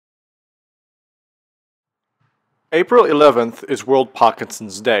April 11th is World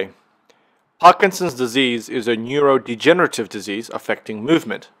Parkinson's Day. Parkinson's disease is a neurodegenerative disease affecting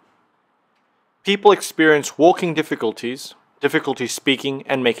movement. People experience walking difficulties, difficulty speaking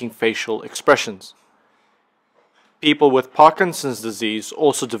and making facial expressions. People with Parkinson's disease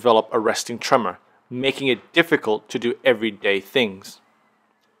also develop a resting tremor, making it difficult to do everyday things.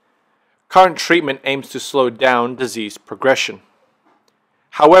 Current treatment aims to slow down disease progression.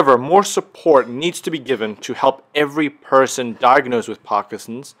 However, more support needs to be given to help every person diagnosed with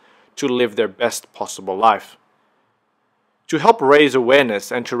Parkinson's to live their best possible life. To help raise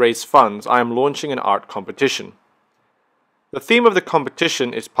awareness and to raise funds, I am launching an art competition. The theme of the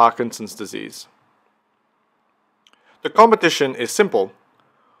competition is Parkinson's disease. The competition is simple.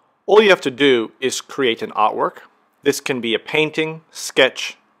 All you have to do is create an artwork. This can be a painting,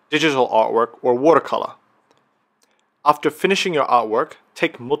 sketch, digital artwork, or watercolor. After finishing your artwork,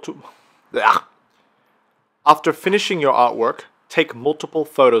 take multiple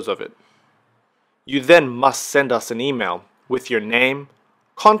photos of it. You then must send us an email with your name,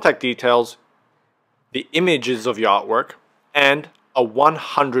 contact details, the images of your artwork, and a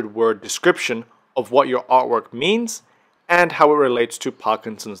 100-word description of what your artwork means and how it relates to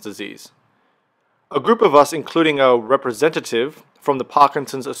Parkinson's disease. A group of us, including a representative from the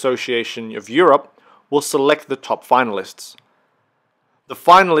Parkinson's Association of Europe, will select the top finalists. The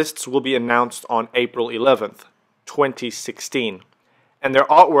finalists will be announced on April 11th, 2016, and their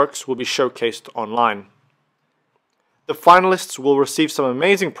artworks will be showcased online. The finalists will receive some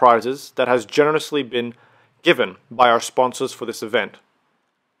amazing prizes that has generously been given by our sponsors for this event.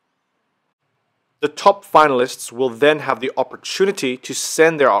 The top finalists will then have the opportunity to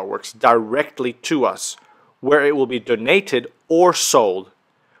send their artworks directly to us, where it will be donated or sold,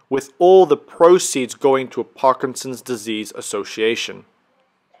 with all the proceeds going to a Parkinson's Disease Association.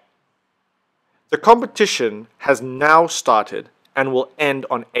 The competition has now started and will end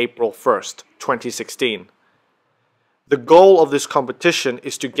on April 1st, 2016. The goal of this competition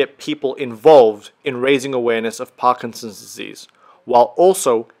is to get people involved in raising awareness of Parkinson's disease, while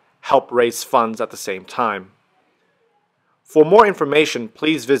also help raise funds at the same time. For more information,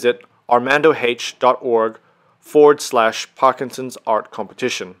 please visit armandoh.org/Parkinson's Art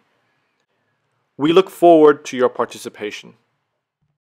Competition. We look forward to your participation.